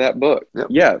listened to that book. Yep.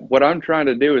 Yeah, what I'm trying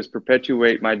to do is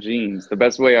perpetuate my genes. The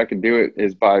best way I can do it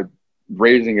is by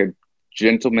raising a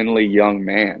gentlemanly young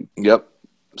man. Yep.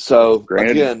 So,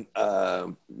 Granted, again,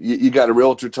 you got a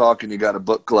realtor talk and you got a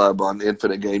book club on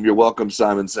Infinite Game. You're welcome,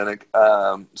 Simon Sinek.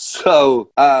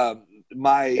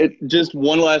 Just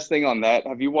one last thing on that.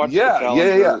 Have you watched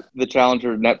the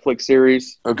Challenger Netflix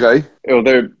series? Okay.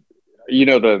 The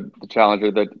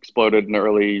Challenger that exploded in the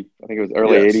early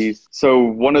 80s. So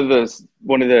one of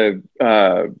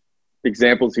the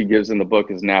examples he gives in the book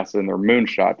is NASA and their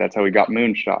moonshot. That's how we got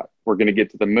moonshot. We're going to get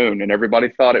to the moon. And everybody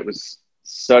thought it was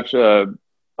such a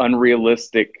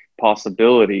unrealistic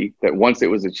possibility that once it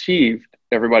was achieved,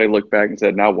 everybody looked back and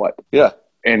said, now what? Yeah.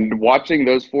 And watching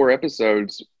those 4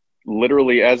 episodes,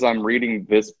 literally as I'm reading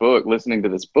this book, listening to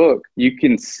this book, you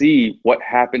can see what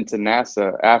happened to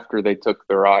NASA after they took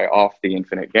their eye off the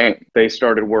Infinite Game. They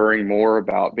started worrying more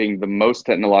about being the most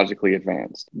technologically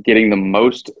advanced, getting the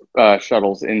most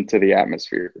shuttles into the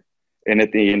atmosphere. And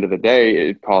at the end of the day,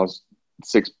 it caused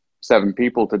 6-7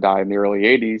 people to die in the early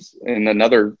 80s and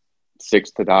another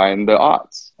 6 to die in the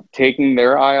aughts. Taking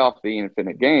their eye off the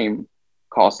Infinite Game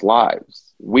cost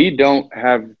lives. We don't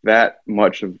have that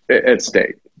much at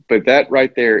stake. But that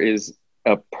right there is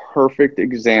a perfect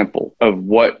example of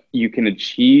what you can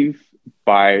achieve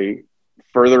by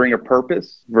furthering a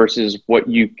purpose versus who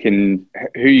you can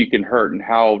hurt and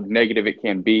how negative it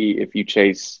can be if you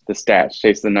chase the stats,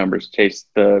 chase the numbers, chase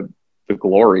the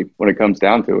glory when it comes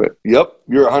down to it. Yep,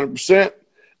 you're 100%.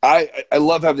 I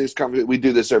love having these conversations. We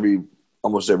do this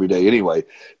almost every day anyway,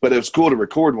 but it was cool to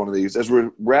record one of these. As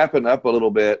we're wrapping up a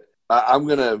little bit, I'm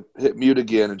going to hit mute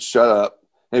again and shut up.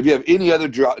 And if you have any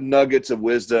other nuggets of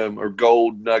wisdom or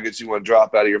gold nuggets you want to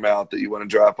drop out of your mouth that you want to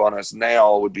drop on us,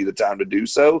 now would be the time to do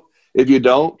so. If you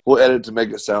don't, we'll edit to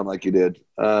make it sound like you did.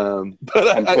 But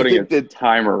I'm putting a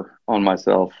timer on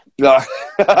myself.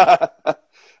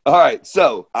 All right,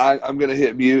 so I'm going to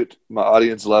hit mute. My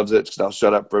audience loves it, so I'll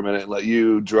shut up for a minute and let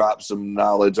you drop some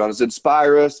knowledge on us.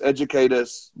 Inspire us, educate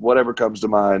us, whatever comes to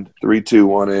mind. 3, 2,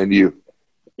 1, and you.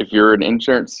 If you're an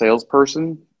insurance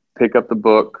salesperson, pick up the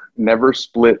book, Never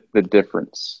Split the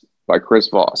Difference by Chris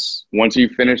Voss. Once you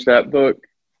finish that book,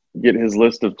 get his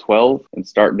list of 12 and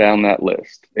start down that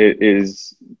list. It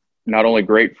is not only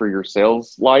great for your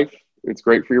sales life, it's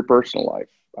great for your personal life.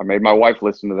 I made my wife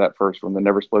listen to that first one, the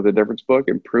Never Split the Difference book.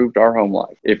 Improved our home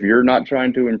life. If you're not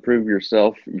trying to improve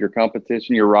yourself, your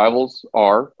competition, your rivals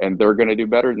are, and they're going to do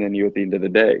better than you at the end of the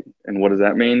day. And what does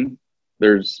that mean?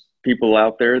 There's people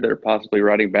out there that are possibly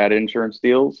writing bad insurance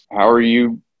deals. How are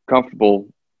you comfortable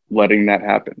letting that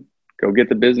happen? Go get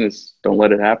the business. Don't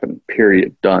let it happen.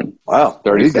 Period. Done. Wow.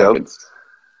 30 seconds.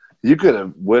 You could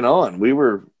have went on. We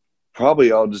were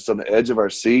probably all just on the edge of our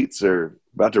seats or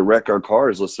about to wreck our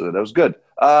cars listening. That was good.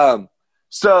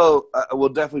 So we'll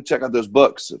definitely check out those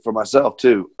books for myself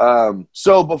too.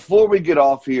 So before we get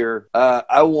off here,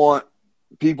 I want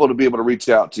people to be able to reach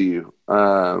out to you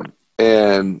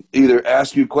and either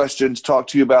ask you questions, talk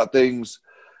to you about things,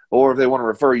 or if they want to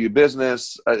refer you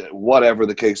business, whatever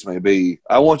the case may be.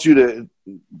 I want you to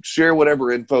share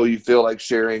whatever info you feel like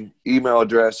sharing, email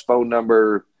address, phone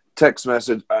number, text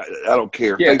message. I don't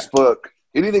care. Yeah. Facebook,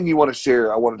 anything you want to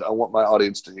share. I want my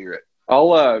audience to hear it.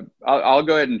 I'll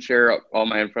go ahead and share all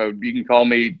my info. You can call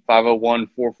me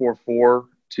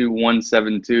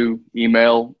 501-444-2172.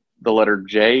 Email the letter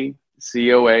J,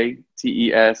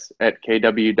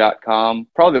 COATES@kw.com.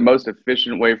 Probably the most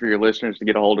efficient way for your listeners to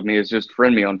get a hold of me is just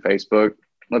friend me on Facebook.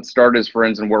 Let's start as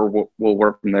friends and we'll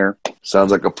work from there.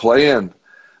 Sounds like a plan.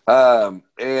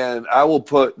 And I will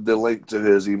put the link to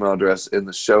his email address in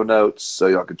the show notes so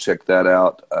y'all can check that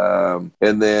out.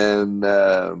 And then,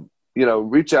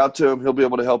 reach out to him. He'll be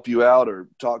able to help you out or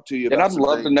talk to you about And I'd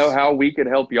love things. to know how we could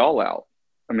help y'all out.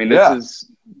 I mean,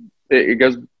 it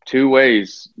goes two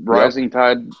ways. Rising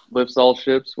tide lifts all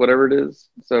ships, whatever it is.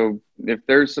 So if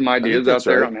there's some ideas out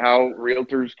there on how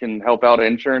realtors can help out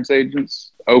insurance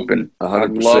agents, open. 100%.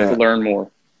 I'd love to learn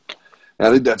more. I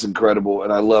think that's incredible,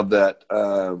 and I love that.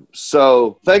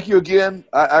 So thank you again.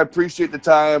 I appreciate the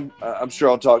time. I'm sure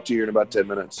I'll talk to you in about 10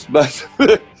 minutes. But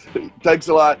thanks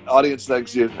a lot. Audience,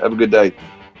 thanks you. Have a good day.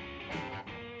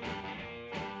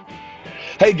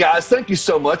 Hey, guys, thank you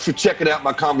so much for checking out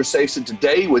my conversation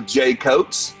today with Jay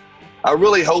Coates. I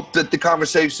really hope that the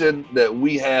conversation that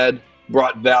we had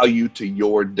brought value to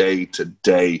your day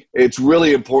today. It's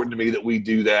really important to me that we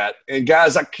do that. And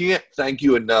guys, I can't thank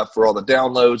you enough for all the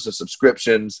downloads, the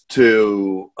subscriptions,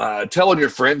 to telling your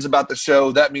friends about the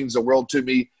show. That means the world to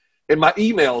me. And my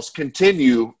emails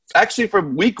continue, actually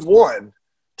from week 1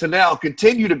 to now,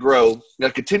 continue to grow. I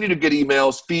continue to get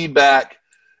emails, feedback.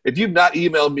 If you've not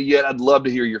emailed me yet, I'd love to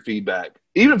hear your feedback.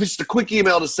 Even if it's just a quick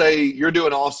email to say you're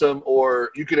doing awesome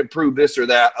or you can improve this or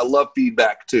that. I love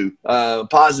feedback too,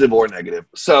 positive or negative.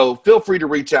 So feel free to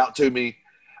reach out to me.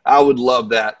 I would love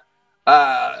that.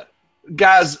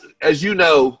 Guys, as you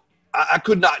know, I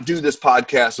could not do this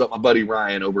podcast without my buddy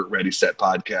Ryan over at Ready Set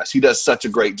Podcast. He does such a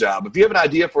great job. If you have an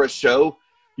idea for a show,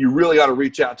 you really ought to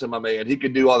reach out to my man. He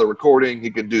can do all the recording.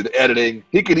 He can do the editing.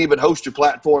 He can even host your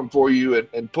platform for you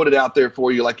and put it out there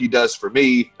for you like he does for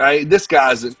me. This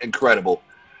guy's incredible.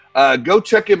 Go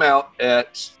check him out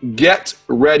at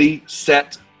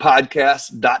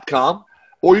getreadysetpodcast.com,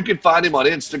 or you can find him on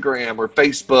Instagram or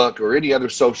Facebook or any other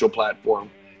social platform.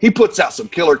 He puts out some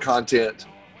killer content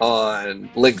on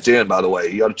LinkedIn, by the way.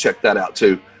 You ought to check that out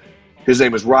too. His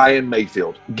name is Ryan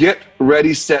Mayfield. Get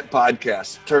Ready, Set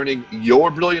Podcast, turning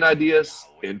your brilliant ideas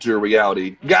into a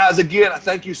reality. Guys, again, I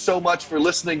thank you so much for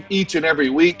listening each and every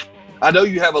week. I know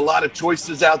you have a lot of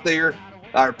choices out there.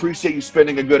 I appreciate you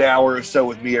spending a good hour or so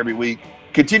with me every week.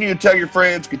 Continue to tell your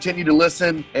friends, continue to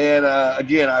listen. And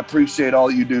again, I appreciate all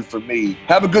you do for me.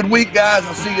 Have a good week, guys.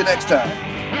 I'll see you next time.